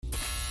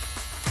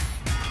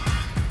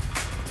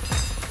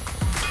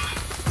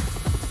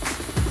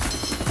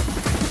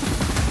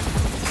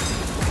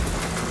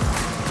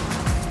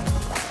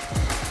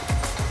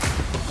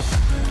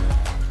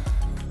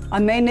I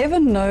may never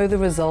know the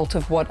result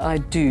of what I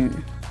do.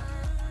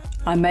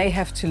 I may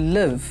have to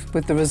live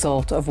with the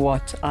result of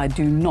what I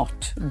do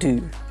not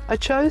do. I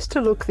chose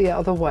to look the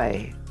other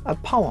way, a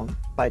poem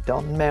by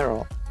Don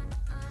Merrill.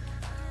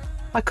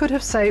 I could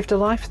have saved a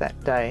life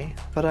that day,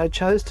 but I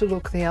chose to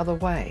look the other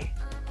way.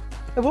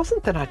 It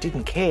wasn't that I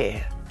didn't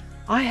care.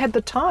 I had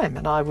the time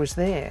and I was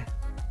there.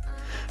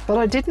 But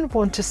I didn't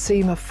want to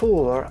seem a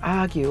fool or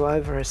argue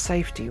over a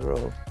safety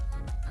rule.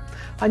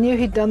 I knew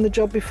he'd done the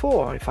job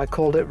before. If I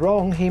called it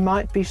wrong, he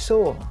might be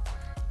sore.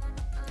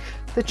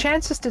 The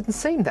chances didn't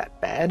seem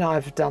that bad.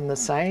 I've done the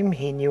same.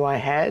 He knew I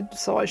had,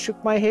 so I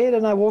shook my head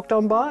and I walked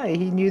on by.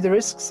 He knew the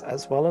risks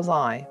as well as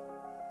I.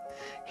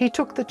 He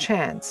took the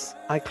chance.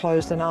 I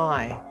closed an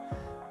eye.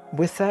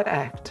 With that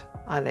act,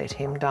 I let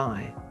him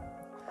die.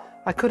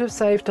 I could have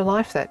saved a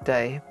life that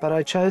day, but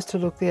I chose to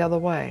look the other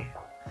way.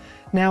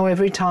 Now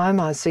every time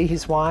I see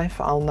his wife,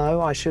 I'll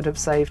know I should have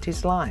saved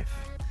his life.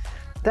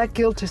 That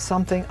guilt is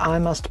something I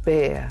must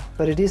bear,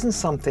 but it isn't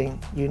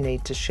something you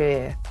need to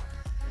share.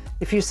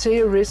 If you see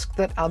a risk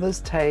that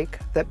others take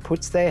that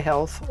puts their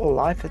health or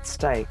life at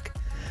stake,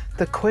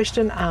 the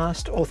question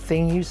asked or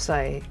thing you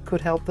say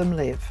could help them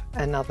live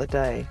another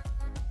day.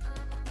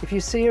 If you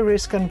see a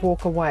risk and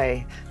walk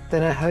away,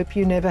 then I hope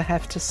you never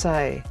have to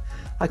say,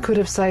 I could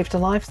have saved a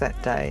life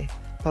that day,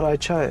 but I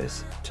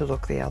chose to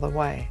look the other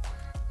way.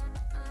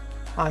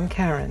 I'm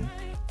Karen.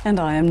 And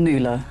I am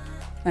Nuala,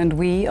 and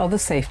we are the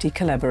Safety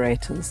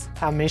Collaborators.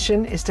 Our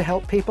mission is to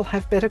help people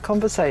have better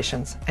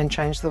conversations and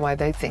change the way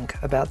they think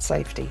about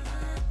safety.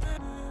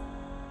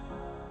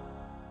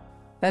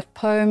 That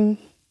poem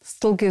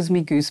still gives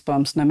me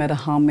goosebumps no matter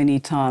how many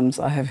times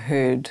I have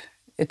heard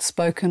it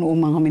spoken or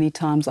how many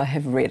times I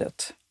have read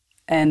it.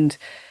 And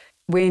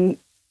when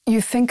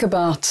you think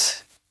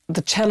about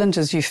the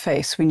challenges you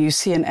face when you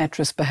see an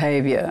at-risk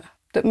behaviour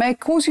that may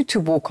cause you to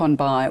walk on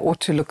by or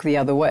to look the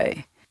other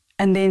way,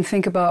 and then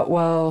think about,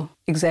 well,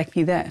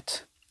 exactly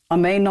that. I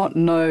may not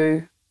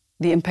know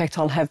the impact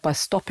I'll have by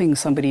stopping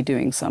somebody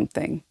doing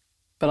something,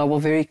 but I will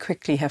very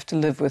quickly have to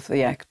live with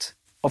the act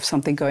of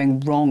something going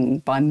wrong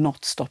by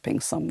not stopping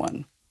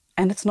someone.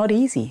 And it's not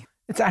easy.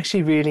 It's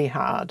actually really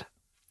hard,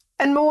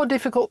 and more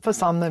difficult for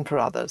some than for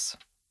others.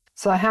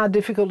 So how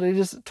difficult it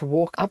is to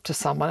walk up to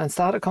someone and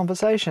start a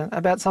conversation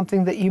about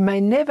something that you may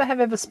never have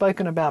ever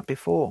spoken about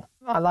before.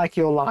 I like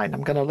your line.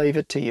 I'm going to leave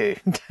it to you.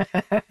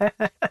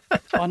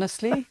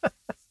 Honestly,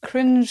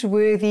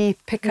 cringe-worthy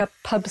pick-up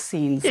pub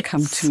scenes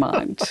come to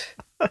mind.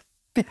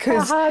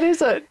 Because how hard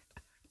is it?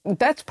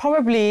 That's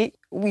probably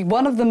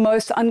one of the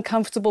most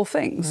uncomfortable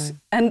things.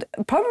 And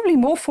probably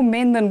more for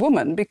men than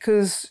women,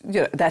 because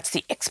that's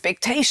the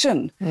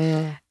expectation.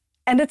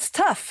 And it's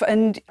tough.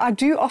 And I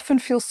do often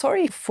feel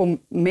sorry for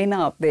men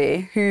out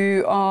there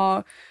who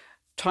are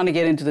trying to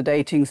get into the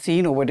dating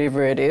scene or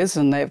whatever it is,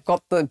 and they've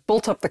got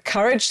built up the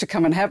courage to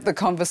come and have the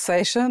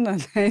conversation,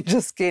 and they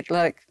just get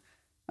like,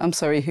 I'm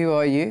sorry, who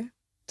are you?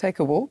 Take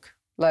a walk.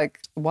 Like,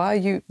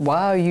 why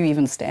are you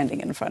even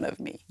standing in front of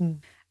me?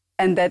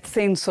 And that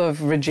sense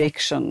of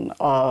rejection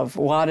of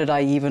why did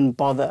I even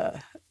bother,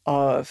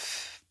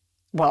 of,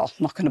 well,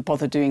 I'm not going to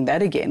bother doing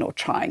that again or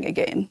trying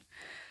again.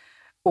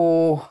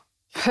 Or,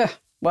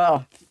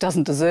 well,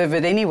 doesn't deserve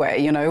it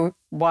anyway,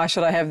 why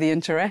should I have the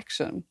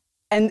interaction?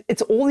 And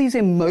it's all these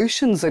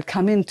emotions that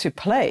come into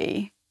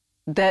play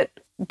that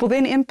will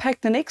then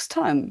impact the next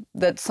time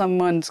that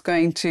someone's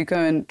going to go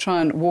and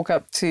try and walk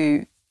up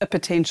to a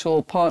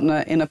potential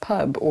partner in a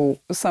pub or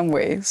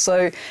somewhere.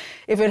 So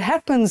if it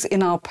happens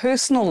in our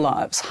personal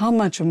lives, how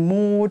much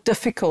more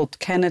difficult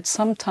can it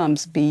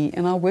sometimes be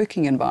in our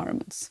working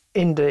environments?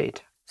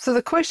 Indeed. So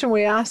the question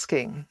we're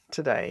asking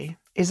today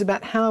is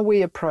about how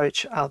we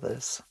approach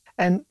others.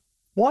 And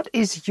what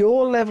is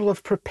your level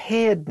of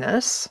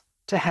preparedness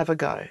to have a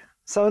go?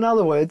 So in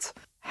other words,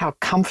 how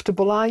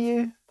comfortable are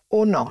you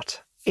or not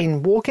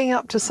in walking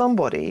up to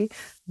somebody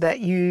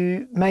that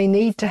you may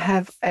need to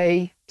have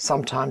a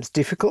sometimes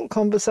difficult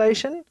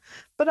conversation,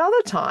 but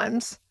other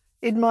times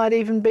it might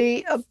even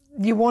be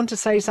you want to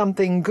say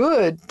something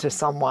good to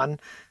someone,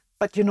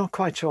 but you're not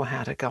quite sure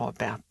how to go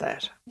about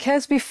that.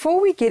 Kaz, before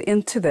we get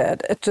into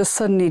that, it just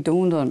suddenly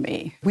dawned on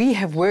me. We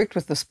have worked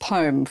with this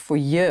poem for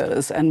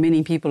years, and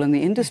many people in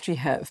the industry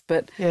have,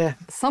 but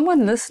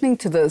someone listening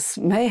to this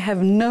may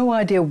have no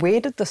idea,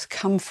 where did this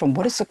come from?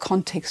 What is the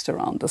context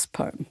around this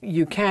poem?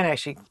 You can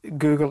actually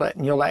Google it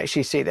and you'll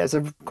actually see there's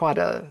I'm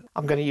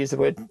going to use the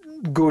word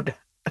good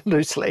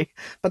loosely,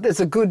 but there's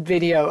a good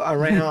video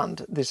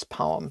around this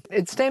poem.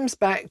 It stems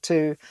back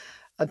to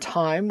a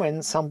time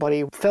when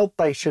somebody felt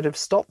they should have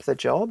stopped the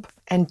job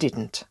and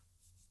didn't.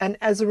 And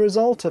as a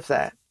result of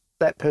that,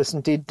 that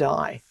person did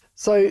die.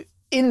 So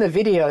in the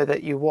video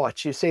that you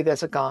watch, you see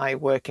there's a guy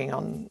working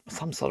on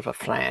some sort of a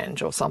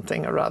flange or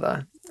something or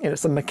other,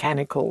 some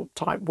mechanical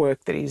type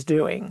work that he's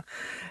doing.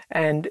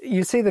 And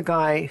you see the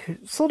guy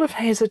sort of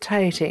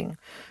hesitating,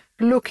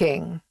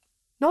 looking,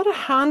 not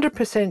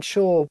 100%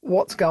 sure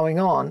what's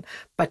going on,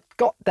 but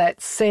got that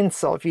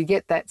sense of, you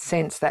get that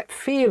sense, that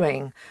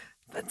feeling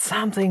that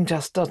something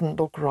just doesn't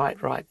look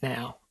right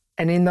now.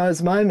 And in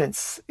those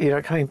moments,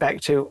 coming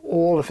back to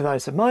all of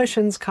those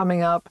emotions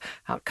coming up,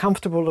 how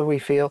comfortable do we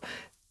feel?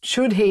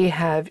 Should he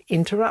have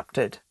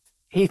interrupted?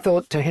 He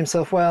thought to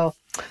himself, well,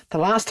 the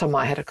last time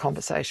I had a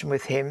conversation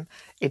with him,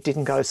 it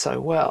didn't go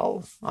so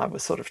well. I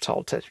was sort of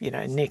told to,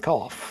 nick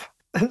off.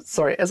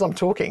 Sorry, as I'm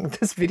talking,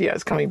 this video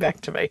is coming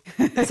back to me.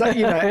 So,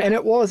 and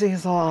it was, he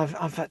goes,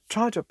 I've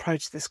tried to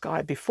approach this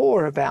guy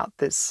before about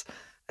this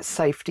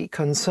safety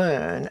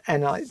concern,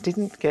 and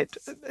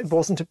it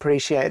wasn't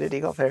appreciated. He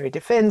got very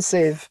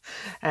defensive,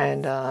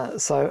 and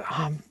so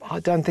I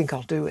don't think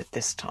I'll do it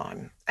this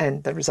time.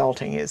 And the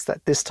resulting is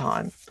that this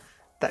time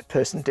that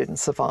person didn't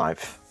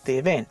survive the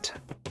event.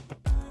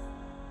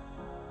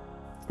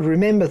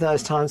 Remember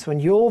those times when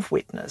you've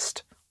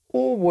witnessed,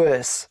 or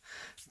worse,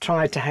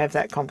 tried to have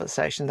that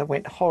conversation that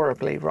went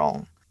horribly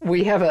wrong.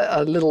 We have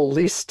a little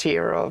list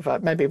here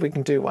of maybe we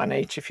can do one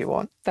each if you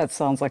want. That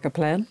sounds like a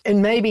plan.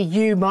 And maybe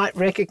you might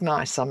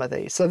recognise some of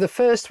these. So the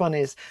first one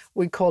is,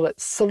 we call it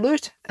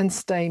salute and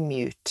stay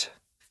mute,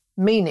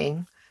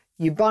 meaning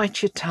you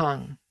bite your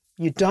tongue.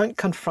 You don't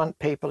confront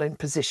people in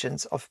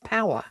positions of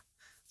power.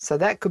 So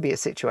that could be a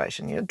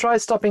situation. Try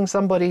stopping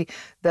somebody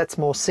that's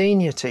more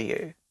senior to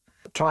you,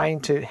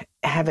 trying to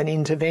have an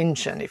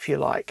intervention, if you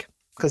like,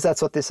 because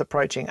that's what this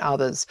approaching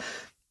others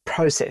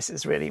process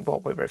is really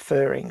what we're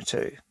referring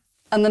to.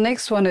 And the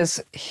next one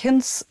is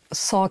hints,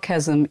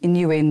 sarcasm,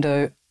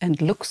 innuendo,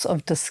 and looks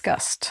of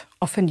disgust,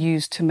 often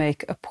used to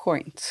make a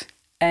point.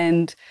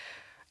 And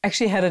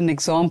actually had an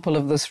example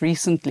of this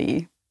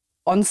recently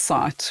on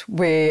site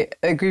where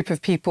a group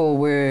of people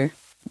were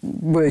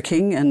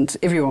working and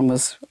everyone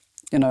was,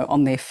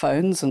 on their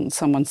phones, and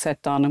someone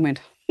sat down and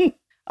went,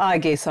 I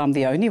guess I'm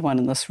the only one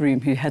in this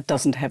room who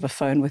doesn't have a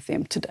phone with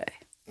them today.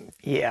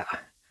 Yeah.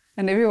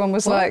 And everyone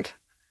was like,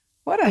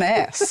 what an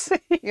ass.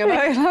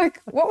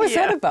 What was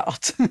that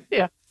about?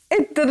 Yeah.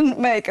 It didn't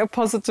make a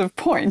positive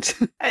point.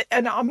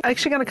 And I'm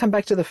actually going to come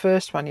back to the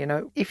first one.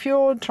 If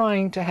you're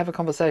trying to have a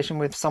conversation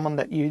with someone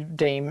that you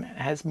deem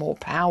has more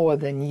power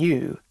than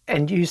you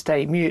and you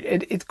stay mute,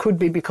 it could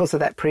be because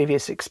of that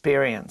previous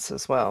experience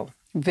as well.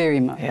 Very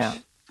much. Yeah.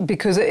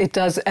 Because it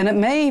does, and it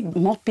may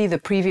not be the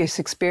previous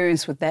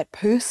experience with that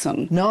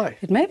person. No.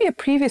 It may be a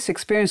previous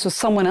experience with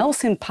someone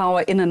else in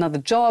power in another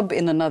job,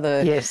 in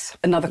another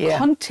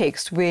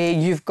context where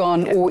you've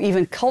gone, or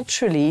even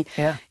culturally,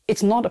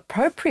 it's not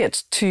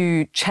appropriate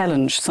to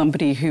challenge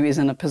somebody who is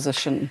in a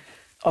position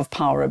of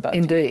power above.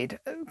 Indeed.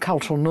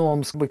 Cultural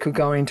norms, we could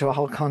go into a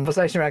whole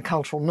conversation around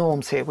cultural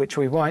norms here, which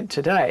we won't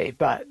today,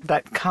 but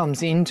that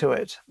comes into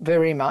it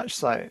very much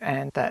so,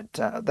 and that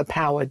the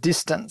power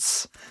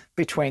distance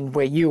between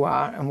where you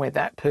are and where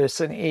that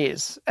person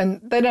is.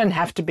 And they don't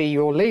have to be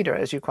your leader,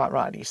 as you quite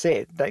rightly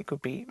said. They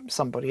could be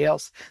somebody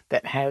else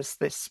that has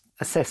this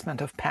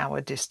assessment of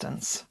power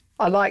distance.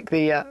 I like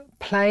the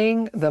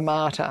playing the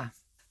martyr.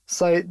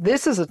 So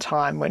this is a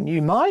time when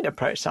you might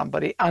approach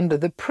somebody under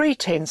the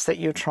pretense that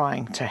you're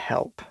trying to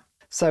help.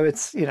 So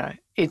it's,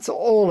 it's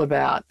all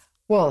about,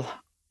 well,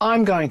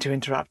 I'm going to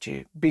interrupt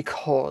you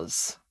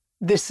because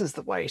this is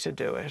the way to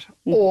do it.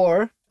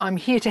 Or I'm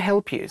here to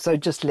help you, so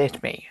just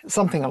let me.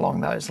 Something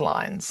along those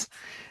lines.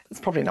 It's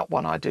probably not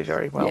one I do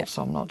very well,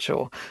 so I'm not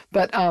sure.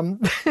 But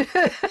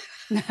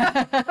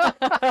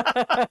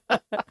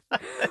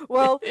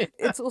well,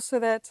 it's also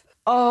that,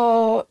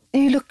 oh,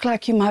 you look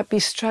like you might be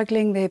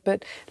struggling there,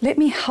 but let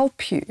me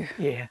help you.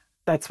 Yeah,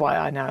 that's why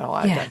I know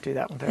I don't do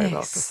that one very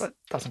well, because it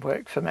doesn't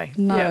work for me.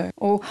 No. Yeah.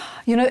 Or,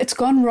 it's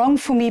gone wrong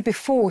for me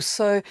before,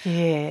 so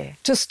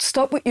just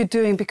stop what you're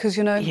doing because,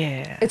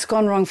 it's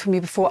gone wrong for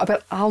me before,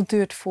 but I'll do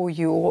it for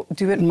you or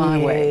do it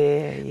my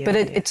way. Yeah, but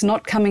it's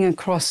not coming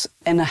across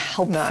in a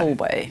helpful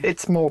way.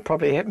 It's more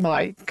probably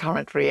my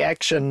current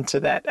reaction to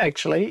that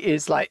actually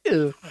is like,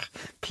 ugh,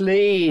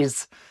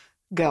 please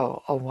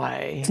go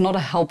away. It's not a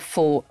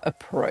helpful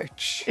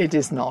approach. It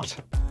is not.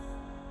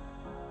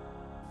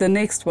 The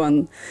next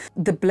one,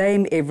 the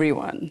blame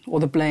everyone or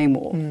the blame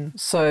all.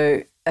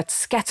 So a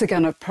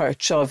scattergun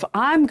approach of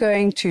I'm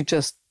going to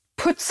just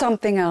put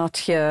something out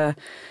here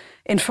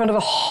in front of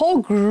a whole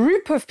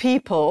group of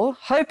people,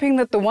 hoping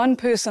that the one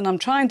person I'm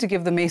trying to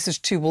give the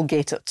message to will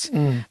get it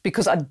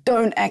because I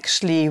don't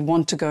actually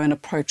want to go and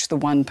approach the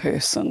one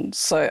person.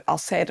 So I'll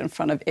say it in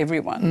front of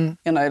everyone,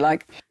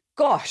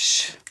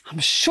 gosh, I'm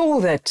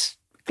sure that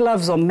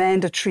gloves are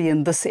mandatory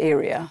in this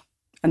area.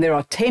 And there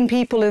are 10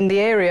 people in the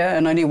area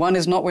and only one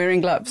is not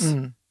wearing gloves.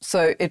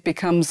 So it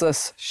becomes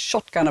this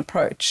shotgun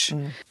approach,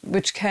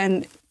 which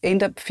can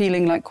end up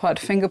feeling like quite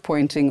finger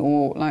pointing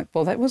or like,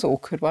 well, that was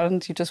awkward. Why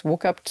don't you just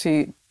walk up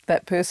to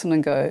that person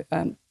and go,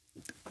 where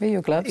are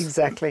your gloves?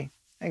 Exactly.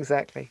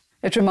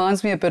 It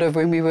reminds me a bit of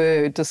when we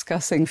were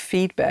discussing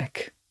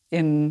feedback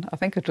in, I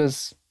think it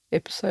was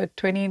episode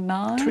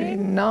 29?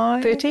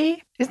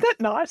 30? Isn't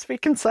that nice? We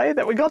can say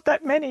that we got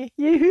that many.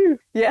 Yoo-hoo.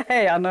 Yeah,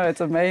 I know.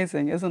 It's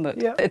amazing, isn't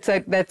it? Yeah. It's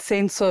like that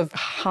sense of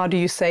how do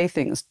you say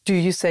things? Do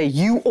you say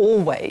you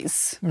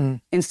always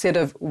instead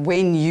of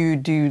when you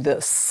do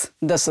this,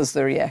 this is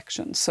the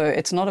reaction. So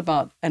it's not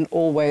about an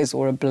always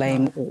or a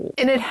blame all.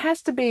 And it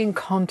has to be in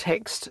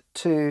context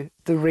to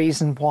the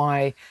reason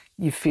why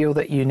you feel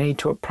that you need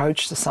to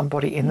approach to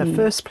somebody in the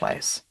first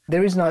place.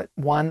 There is no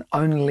one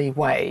only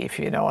way, if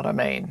you know what I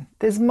mean.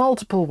 There's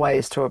multiple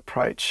ways to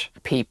approach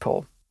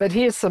people. But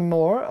here's some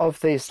more of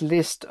this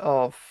list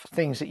of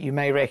things that you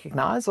may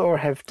recognise or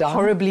have done.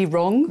 Horribly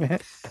wrong.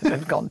 That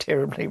have gone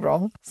terribly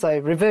wrong. So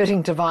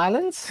reverting to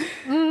violence,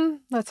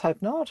 let's hope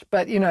not.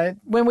 But, you know,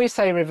 when we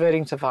say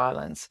reverting to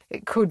violence,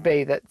 it could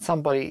be that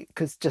somebody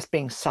could just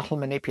being subtle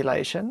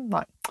manipulation,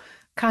 like,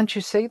 can't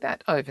you see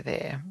that over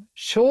there?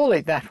 Surely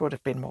that would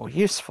have been more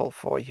useful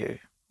for you,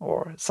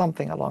 or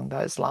something along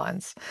those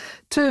lines.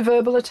 To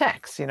verbal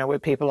attacks, you know, where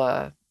people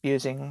are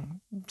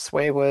using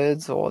swear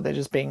words, or they're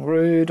just being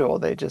rude, or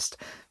they're just,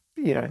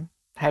 you know,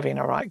 having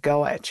a right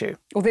go at you.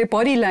 Or their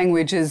body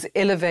language is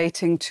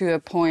elevating to a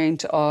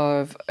point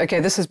of, okay,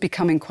 this is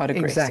becoming quite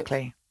aggressive.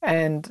 Exactly.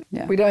 And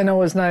we don't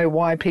always know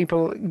why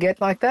people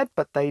get like that,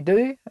 but they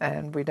do,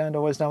 and we don't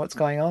always know what's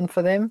going on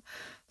for them.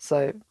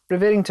 So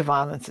reverting to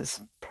violence is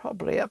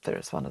probably up there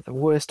as one of the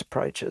worst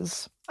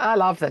approaches. I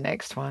love the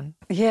next one.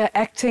 Yeah,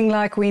 acting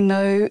like we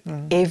know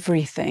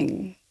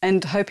everything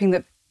and hoping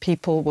that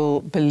people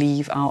will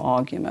believe our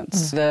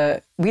arguments.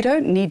 We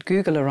don't need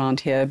Google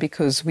around here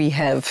because we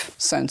have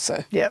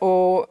so-and-so. Yep.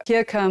 Or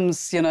here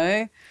comes, you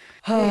know,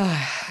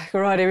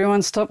 right,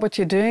 everyone stop what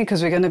you're doing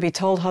because we're going to be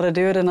told how to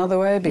do it another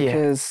way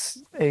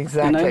because,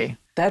 exactly. You know,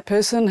 that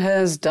person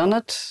has done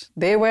it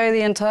their way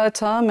the entire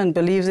time and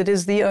believes it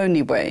is the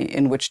only way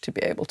in which to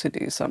be able to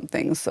do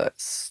something. So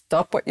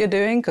stop what you're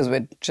doing because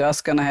we're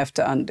just going to have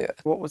to undo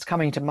it. What was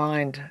coming to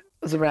mind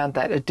was around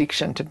that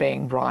addiction to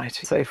being right.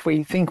 So if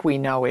we think we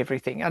know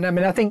everything, and I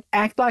mean, I think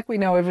act like we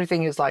know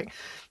everything is like,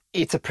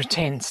 it's a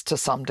pretense to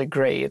some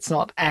degree. It's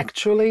not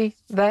actually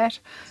that.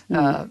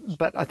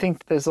 But I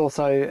think there's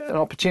also an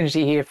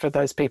opportunity here for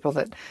those people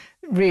that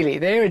really,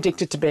 they're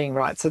addicted to being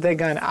right. So they're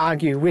going to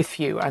argue with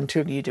you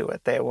until you do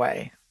it their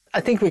way.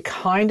 I think we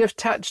kind of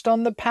touched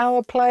on the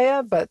power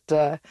player, but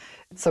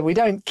so we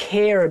don't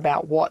care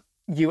about what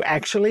you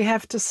actually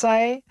have to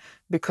say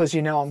because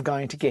you know I'm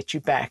going to get you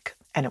back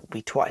and it will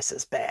be twice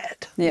as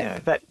bad. Yeah, you know,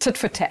 but tit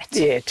for tat.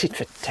 Yeah, tit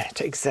for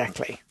tat,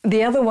 exactly.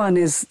 The other one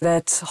is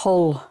that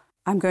whole,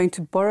 I'm going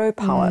to borrow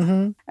power.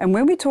 And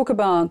when we talk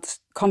about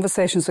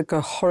conversations that go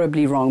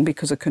horribly wrong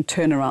because it can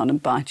turn around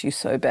and bite you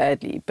so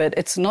badly, but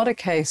it's not a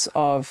case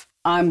of,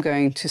 I'm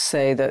going to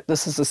say that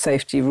this is a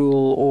safety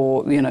rule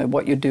or, you know,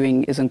 what you're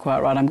doing isn't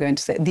quite right. I'm going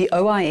to say, the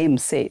OIM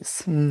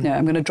says, you know,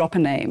 I'm going to drop a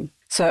name.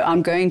 So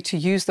I'm going to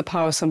use the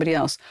power of somebody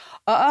else.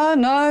 No.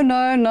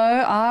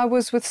 I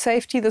was with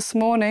safety this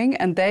morning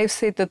and they've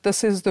said that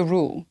this is the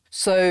rule.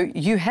 So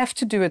you have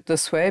to do it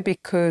this way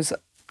because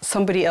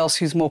somebody else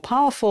who's more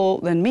powerful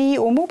than me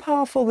or more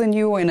powerful than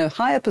you or in a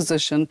higher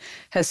position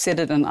has said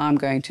it and I'm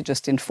going to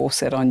just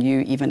enforce that on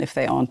you even if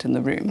they aren't in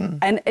the room.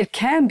 And it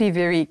can be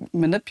very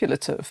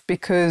manipulative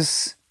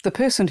because the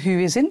person who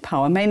is in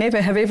power may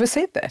never have ever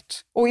said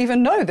that or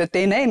even know that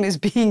their name is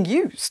being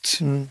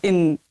used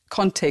in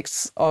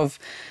contexts of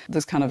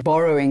this kind of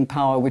borrowing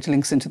power, which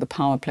links into the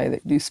power play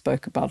that you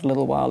spoke about a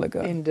little while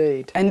ago.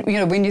 Indeed. And, you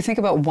know, when you think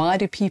about why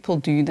do people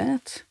do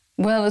that?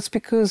 Well, it's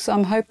because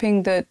I'm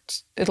hoping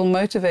that it'll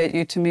motivate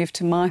you to move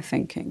to my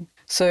thinking.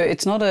 So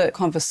it's not a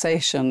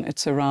conversation,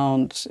 it's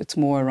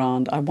more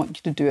around, I want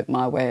you to do it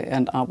my way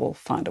and I will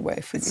find a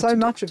way for you. So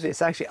much of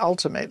this actually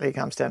ultimately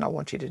comes down, I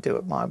want you to do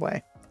it my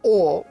way.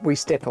 Or we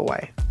step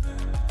away.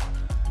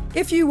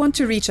 If you want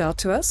to reach out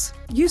to us,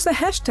 use the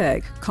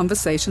hashtag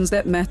Conversations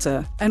That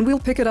Matter and we'll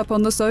pick it up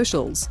on the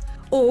socials.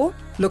 Or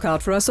look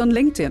out for us on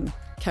LinkedIn,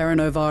 Karen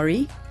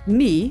Ovari,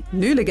 me,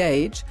 Nuala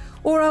Gage,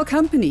 or our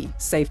company,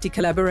 Safety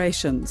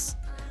Collaborations.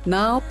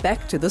 Now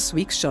back to this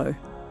week's show.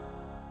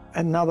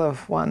 Another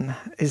one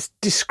is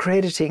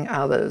discrediting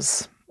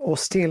others or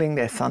stealing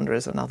their thunder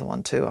is another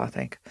one too, I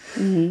think.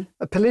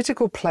 A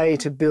political play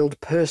to build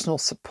personal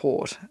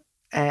support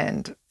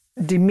and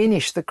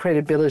diminish the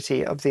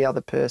credibility of the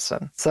other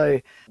person.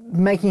 So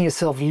making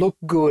yourself look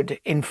good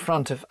in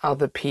front of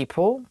other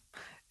people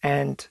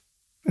and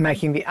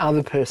making the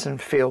other person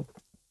feel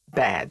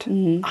bad.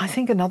 I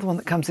think another one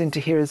that comes into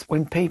here is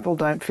when people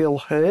don't feel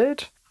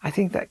heard. I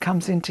think that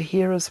comes into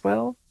here as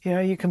well. You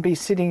know, you can be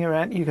sitting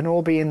around, you can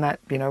all be in that,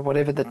 you know,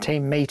 whatever the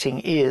team meeting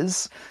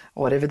is,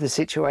 or whatever the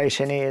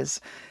situation is,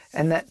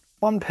 and that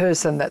one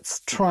person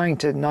that's trying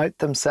to note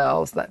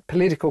themselves, that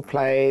political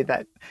play,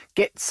 that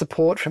gets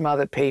support from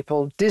other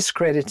people,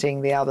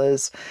 discrediting the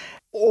others,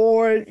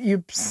 or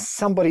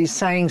somebody's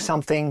saying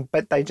something,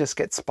 but they just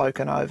get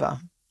spoken over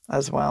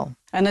as well.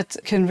 And it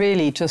can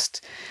really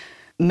just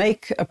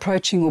make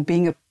approaching or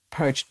being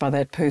approached by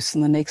that person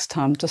the next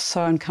time just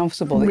so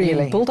uncomfortable.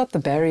 Really? You build up the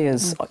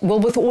barriers, well,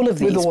 with all of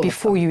these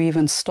before you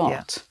even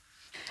start.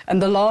 Yeah. And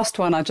the last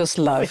one I just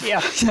love. Yeah.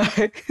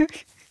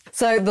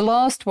 So the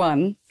last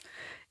one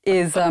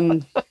is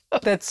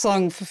that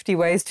song 50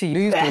 Ways to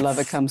Lose Your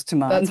Lover comes to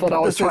mind. That's what I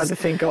was trying to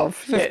think of.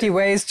 50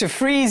 Ways to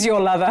Freeze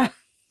Your Lover.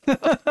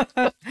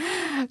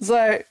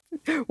 So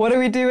what do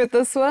we do with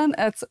this one?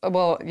 I'm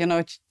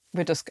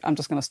just going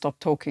to stop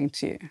talking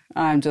to you.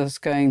 I'm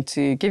just going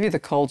to give you the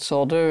cold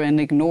shoulder and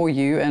ignore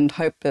you and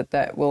hope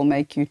that will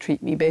make you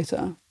treat me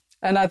better.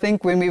 And I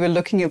think when we were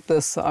looking at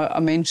this, I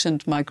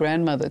mentioned my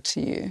grandmother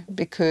to you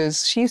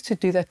because she used to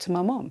do that to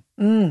my mom.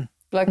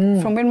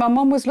 From when my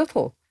mom was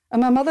little.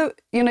 And my mother,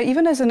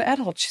 even as an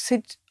adult, she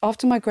said,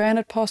 after my gran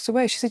had passed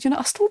away, she said,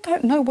 I still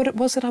don't know what it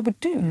was that I would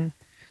do.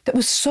 That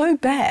was so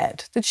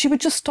bad that she would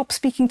just stop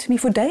speaking to me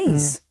for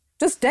days,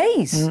 just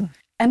days.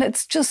 And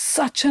it's just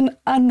such an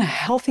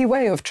unhealthy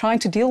way of trying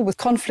to deal with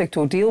conflict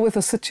or deal with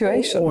a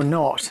situation. Or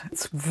not.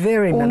 It's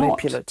very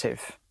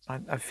manipulative.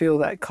 I feel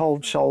that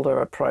cold shoulder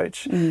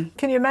approach.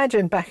 Can you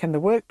imagine back in the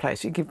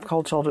workplace, you give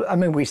cold shoulder, I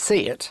mean, we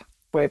see it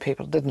where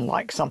people didn't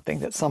like something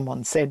that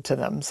someone said to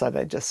them, so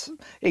they just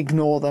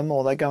ignore them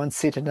or they go and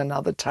sit at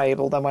another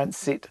table. They won't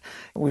sit.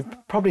 We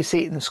probably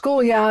see it in the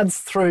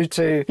schoolyards through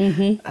to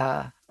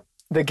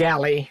the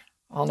galley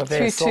on a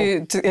vessel.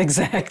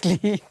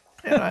 Exactly.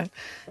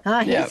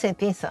 He said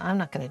this, so I'm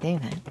not going to do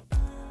that.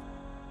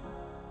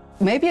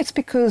 Maybe it's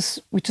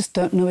because we just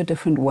don't know a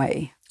different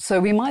way. So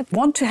we might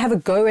want to have a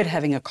go at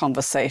having a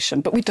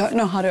conversation, but we don't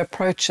know how to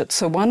approach it.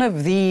 So one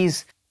of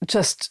these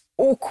just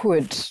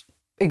awkward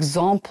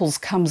examples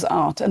comes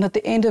out, and at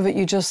the end of it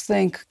you just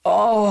think,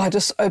 I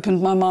just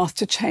opened my mouth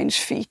to change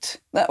feet.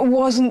 That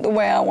wasn't the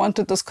way I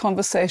wanted this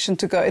conversation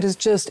to go. It has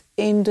just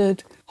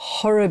ended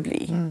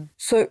horribly.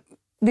 So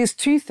there's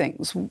two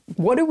things.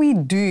 What do we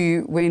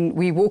do when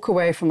we walk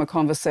away from a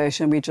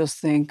conversation, we just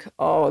think,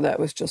 that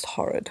was just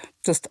horrid.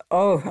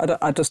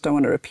 I just don't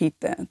want to repeat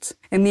that.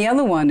 And the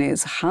other one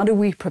is, how do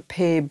we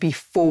prepare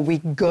before we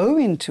go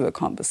into a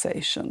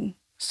conversation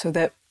so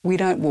that we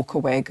don't walk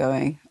away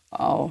going,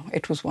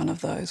 it was one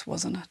of those,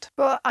 wasn't it?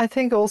 Well, I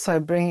think also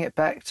bringing it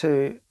back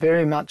to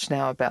very much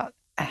now about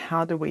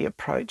how do we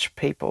approach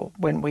people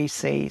when we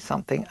see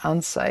something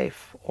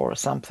unsafe or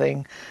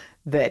something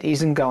that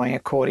isn't going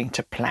according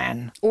to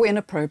plan. Or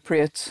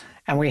inappropriate.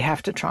 And we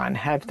have to try and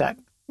have that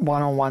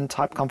one-on-one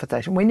type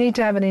conversation. We need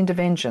to have an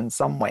intervention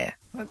somewhere.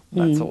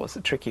 That's always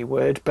a tricky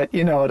word, but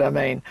you know what I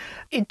mean.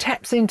 It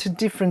taps into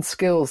different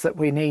skills that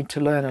we need to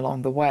learn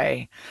along the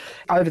way.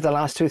 Over the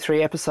last 2 or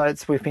 3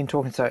 episodes, we've been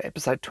talking, so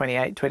episode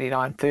 28,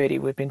 29, 30,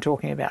 we've been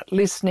talking about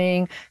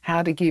listening,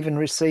 how to give and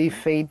receive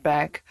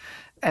feedback,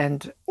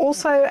 and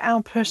also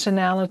our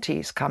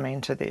personalities come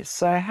into this.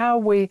 So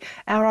how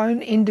our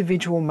own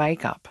individual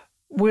makeup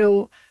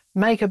will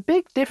make a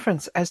big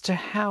difference as to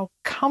how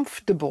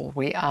comfortable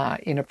we are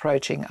in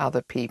approaching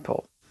other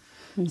people.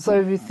 So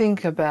if you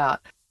think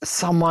about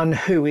someone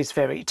who is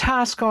very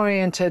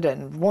task-oriented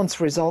and wants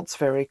results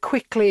very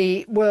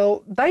quickly,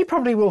 well, they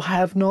probably will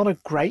have not a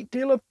great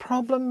deal of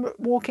problem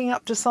walking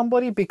up to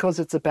somebody because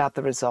it's about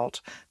the result.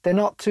 They're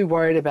not too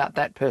worried about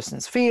that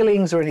person's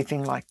feelings or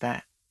anything like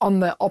that. On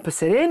the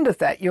opposite end of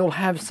that, you'll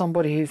have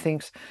somebody who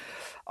thinks,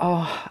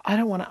 I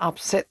don't want to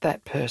upset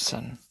that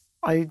person.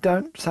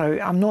 So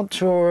I'm not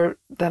sure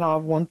that I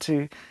want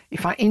to,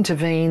 if I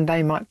intervene,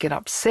 they might get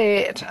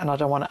upset and I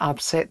don't want to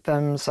upset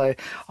them, so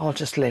I'll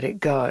just let it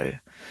go.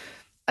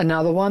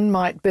 Another one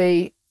might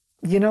be,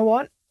 you know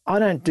what, I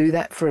don't do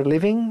that for a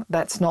living.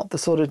 That's not the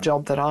sort of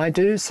job that I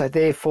do. So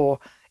therefore,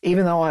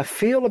 even though I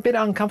feel a bit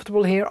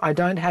uncomfortable here, I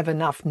don't have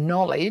enough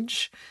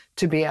knowledge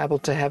to be able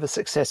to have a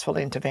successful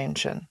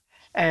intervention.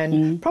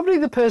 And probably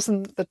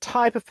the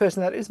type of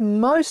person that is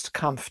most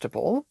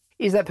comfortable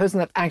is that person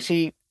that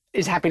actually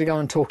is happy to go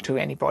and talk to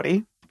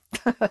anybody.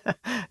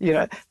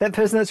 That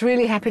person that's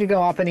really happy to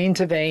go up and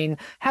intervene,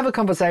 have a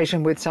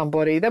conversation with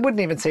somebody. They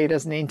wouldn't even see it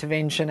as an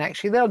intervention,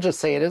 actually. They'll just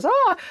see it as,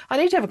 I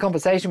need to have a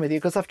conversation with you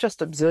because I've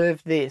just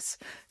observed this.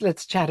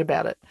 Let's chat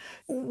about it.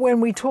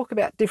 When we talk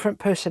about different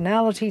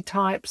personality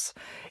types,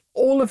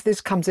 all of this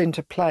comes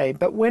into play.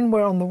 But when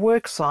we're on the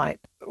work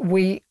site,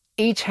 we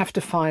each have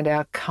to find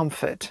our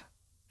comfort,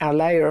 our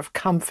layer of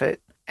comfort,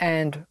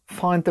 and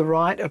find the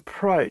right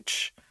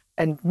approach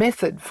and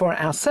method for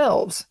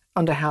ourselves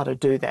under how to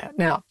do that.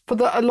 Now, for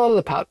a lot of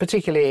the part,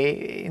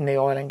 particularly in the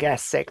oil and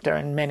gas sector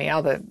and many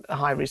other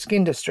high-risk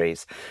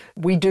industries,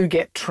 we do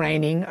get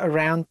training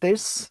around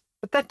this,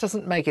 but that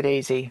doesn't make it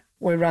easy.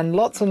 We run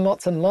lots and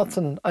lots and lots,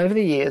 and over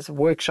the years,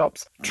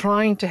 workshops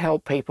trying to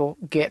help people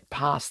get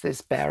past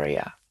this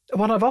barrier.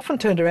 What I've often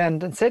turned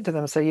around and said to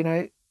them,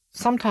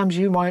 sometimes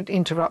you won't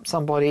interrupt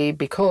somebody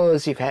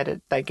because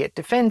they get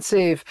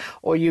defensive,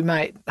 or you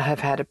might have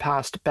had a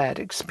past bad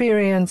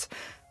experience,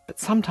 but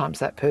sometimes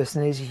that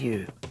person is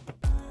you.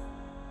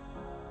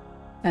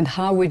 And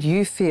how would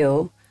you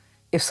feel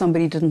if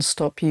somebody didn't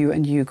stop you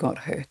and you got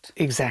hurt?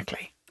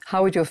 Exactly.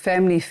 How would your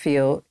family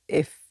feel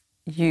if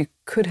you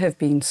could have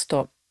been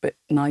stopped, but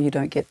now you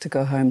don't get to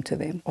go home to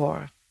them?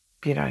 Or,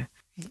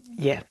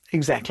 yeah,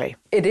 exactly.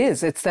 It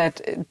is. It's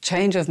that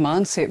change of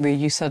mindset where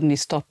you suddenly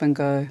stop and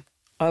go,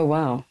 oh,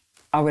 wow,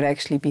 I would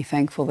actually be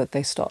thankful that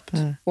they stopped.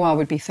 Or I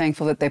would be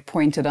thankful that they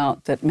pointed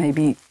out that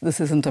maybe this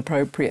isn't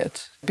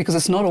appropriate. Because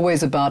it's not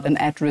always about an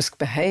at-risk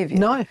behaviour.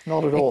 No,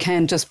 not at all. It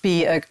can just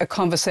be a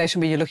conversation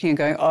where you're looking and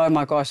going, oh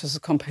my gosh, this is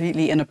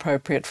completely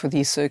inappropriate for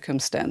these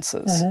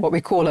circumstances. What we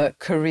call a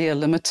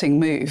career-limiting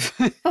move.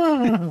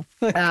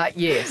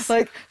 Yes.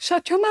 Like,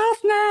 shut your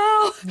mouth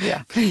now.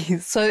 Yeah.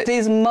 Please. So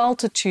there's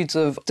multitudes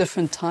of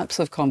different types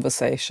of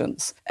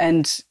conversations.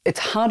 And it's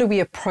how do we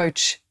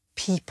approach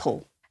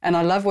people. And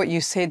I love what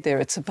you said there.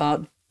 It's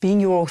about being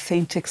your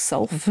authentic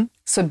self.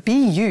 So be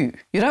you.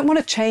 You don't want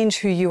to change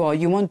who you are.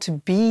 You want to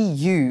be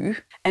you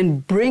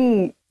and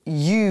bring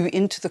you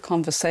into the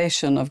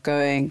conversation of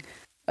going,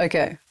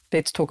 okay,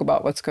 let's talk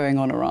about what's going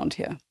on around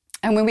here.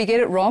 And when we get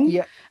it wrong,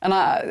 and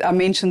I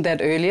mentioned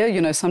that earlier, you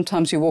know,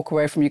 sometimes you walk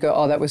away from, you go,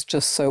 oh, that was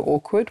just so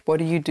awkward. What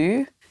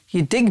do?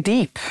 You dig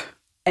deep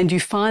and you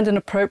find an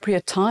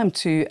appropriate time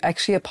to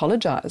actually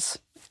apologize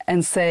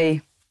and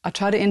say, I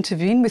tried to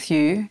intervene with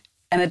you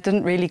and it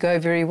didn't really go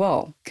very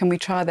well. Can we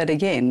try that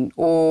again?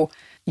 Or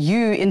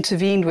you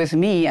intervened with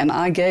me and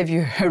I gave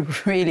you a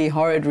really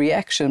horrid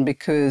reaction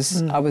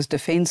because I was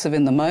defensive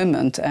in the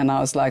moment and I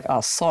was like, oh,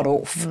 sod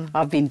off.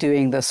 I've been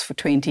doing this for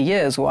 20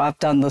 years or I've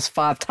done this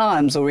 5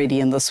 times already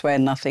in this way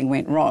and nothing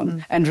went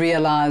wrong. And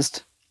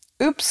realized,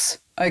 oops,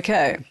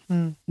 okay,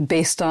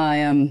 best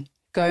I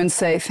go and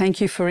say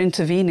thank you for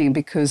intervening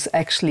because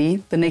actually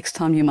the next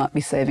time you might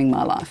be saving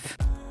my life.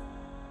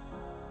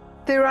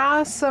 There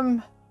are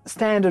some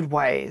standard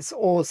ways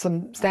or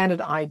some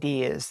standard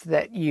ideas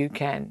that you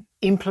can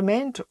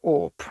implement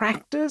or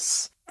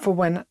practice for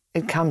when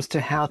it comes to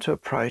how to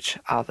approach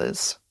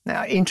others.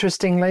 Now,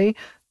 interestingly,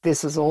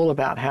 this is all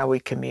about how we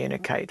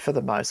communicate for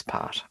the most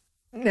part.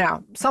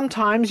 Now,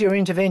 sometimes your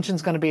intervention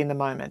is going to be in the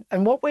moment.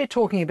 And what we're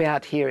talking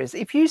about here is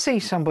if you see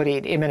somebody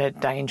in imminent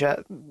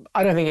danger,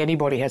 I don't think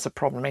anybody has a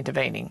problem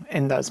intervening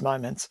in those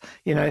moments.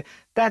 You know,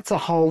 that's a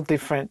whole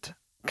different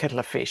kettle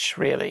of fish,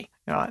 really.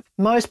 Right?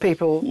 Most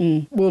people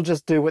will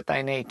just do what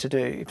they need to do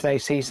if they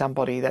see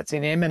somebody that's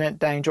in imminent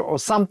danger or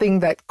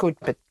something that could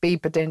be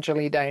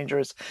potentially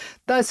dangerous.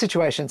 Those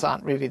situations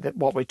aren't really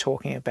what we're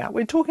talking about.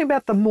 We're talking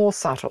about the more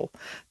subtle,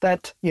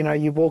 that, you know,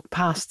 you walk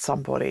past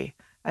somebody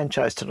and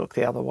chose to look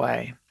the other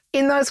way.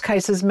 In those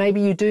cases,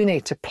 maybe you do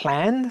need to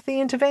plan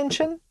the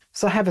intervention.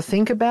 So have a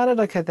think about it.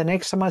 Okay, the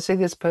next time I see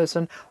this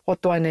person,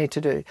 what do I need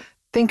to do?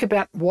 Think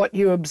about what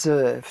you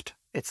observed.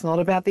 It's not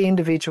about the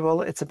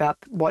individual, it's about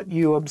what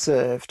you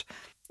observed.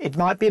 It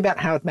might be about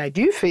how it made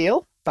you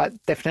feel, but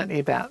definitely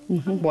about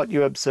what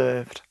you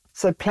observed.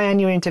 So plan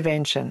your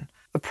intervention.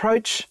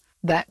 Approach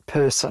that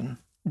person.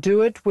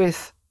 Do it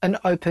with an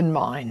open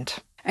mind.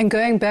 And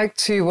going back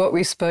to what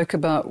we spoke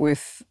about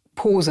with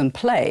pause and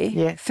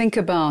play, think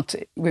about,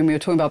 when we were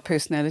talking about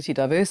personality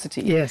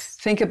diversity,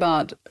 think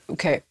about,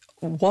 okay,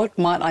 what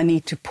might I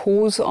need to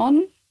pause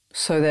on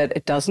so that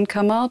it doesn't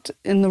come out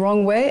in the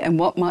wrong way, and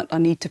what might I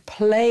need to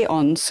play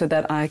on so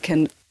that I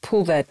can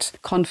pull that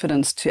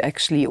confidence to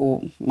actually,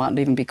 or might not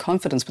even be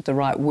confidence, but the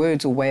right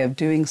words or way of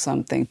doing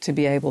something to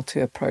be able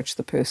to approach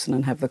the person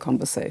and have the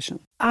conversation.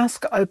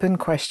 Ask open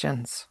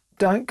questions.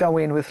 Don't go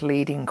in with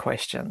leading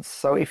questions.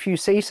 So if you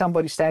see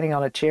somebody standing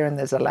on a chair and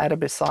there's a ladder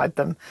beside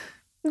them,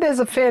 there's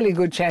a fairly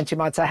good chance you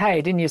might say,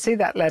 hey, didn't you see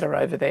that ladder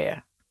over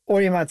there?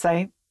 Or you might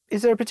say,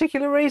 is there a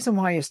particular reason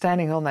why you're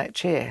standing on that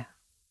chair?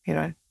 You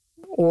know,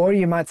 or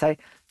you might say,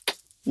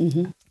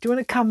 do you want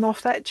to come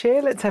off that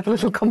chair? Let's have a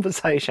little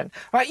conversation.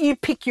 Right? You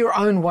pick your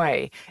own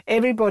way.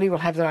 Everybody will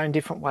have their own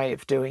different way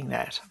of doing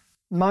that.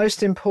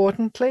 Most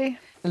importantly,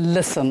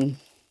 listen.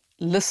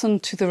 Listen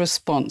to the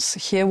response.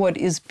 Hear what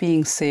is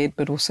being said,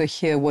 but also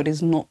hear what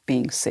is not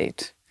being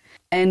said.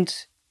 And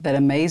that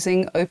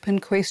amazing open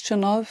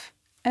question of,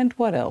 and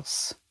what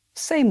else?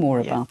 Say more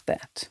about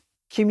that.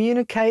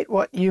 Communicate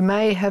what you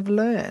may have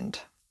learned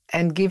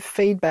and give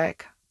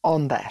feedback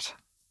on that.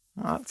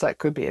 Right, so it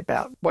could be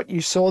about what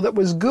you saw that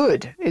was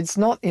good. It's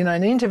not, you know,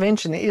 an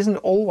intervention isn't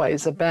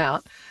always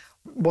about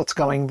what's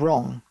going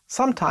wrong.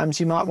 Sometimes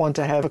you might want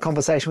to have a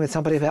conversation with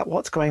somebody about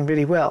what's going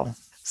really well.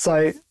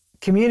 So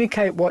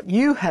communicate what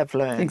you have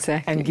learned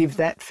and give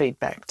that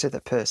feedback to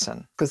the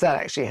person, because that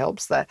actually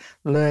helps that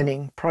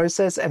learning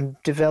process and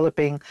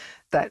developing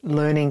that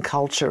learning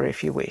culture,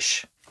 if you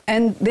wish.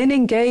 And then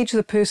engage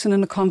the person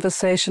in a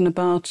conversation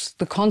about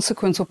the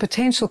consequence or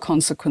potential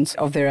consequence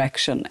of their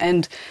action.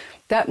 And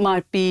that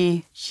might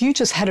be, you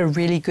just had a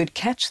really good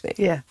catch there.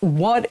 Yeah.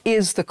 What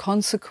is the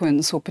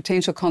consequence or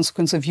potential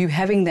consequence of you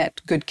having that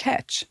good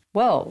catch?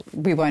 Well,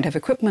 we won't have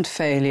equipment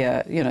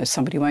failure, you know,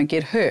 somebody won't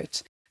get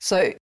hurt.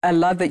 So I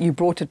love that you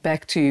brought it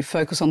back to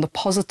focus on the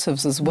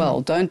positives as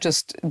well. Don't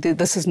just,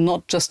 this is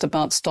not just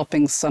about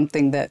stopping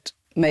something that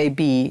may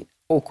be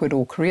awkward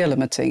or career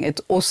limiting.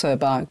 It's also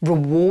about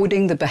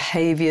rewarding the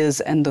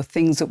behaviors and the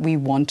things that we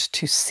want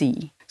to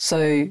see.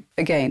 So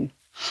again,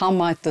 how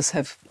might this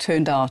have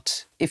turned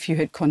out if you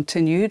had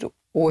continued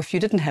or if you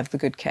didn't have the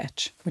good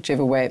catch,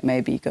 whichever way it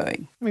may be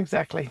going?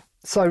 Exactly.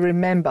 So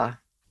remember,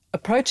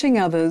 approaching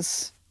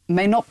others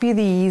may not be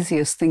the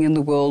easiest thing in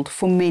the world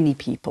for many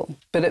people,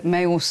 but it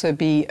may also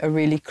be a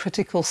really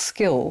critical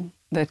skill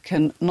that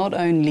can not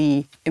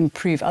only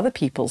improve other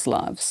people's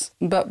lives,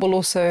 but will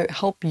also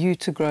help you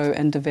to grow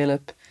and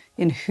develop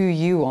in who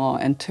you are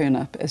and turn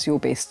up as your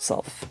best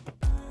self.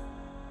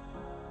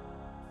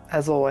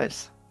 As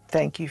always,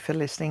 thank you for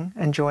listening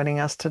and joining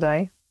us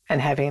today and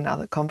having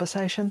another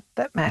conversation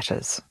that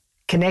matters.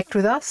 Connect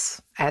with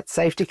us at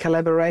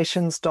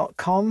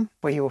safetycollaborations.com,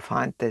 where you will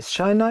find there's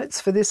show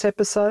notes for this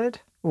episode.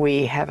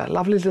 We have a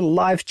lovely little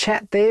live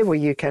chat there where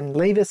you can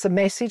leave us a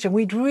message, and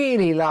we'd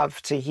really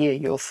love to hear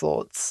your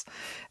thoughts.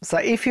 So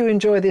if you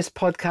enjoy this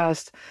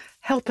podcast,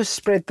 help us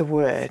spread the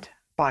word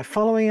by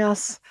following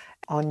us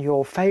on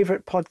your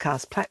favourite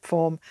podcast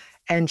platform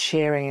and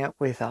sharing it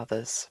with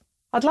others.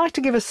 I'd like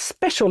to give a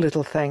special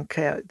little thank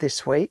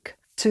this week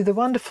to the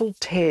wonderful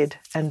Ted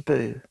and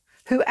Boo,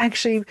 who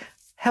actually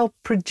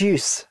helped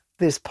produce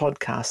this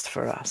podcast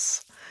for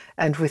us.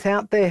 And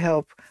without their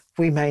help,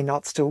 we may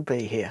not still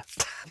be here.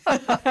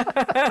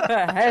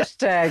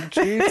 Hashtag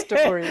true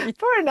story.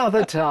 For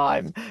another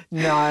time.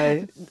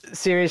 No,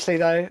 seriously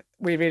though,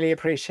 we really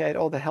appreciate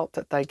all the help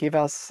that they give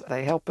us.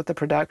 They help with the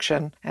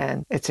production,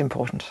 and it's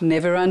important.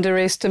 Never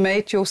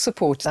underestimate your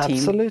support team.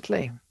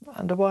 Absolutely.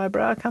 Underwire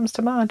Brow comes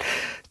to mind.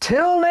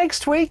 Till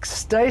next week,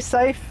 stay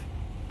safe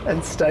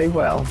and stay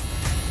well.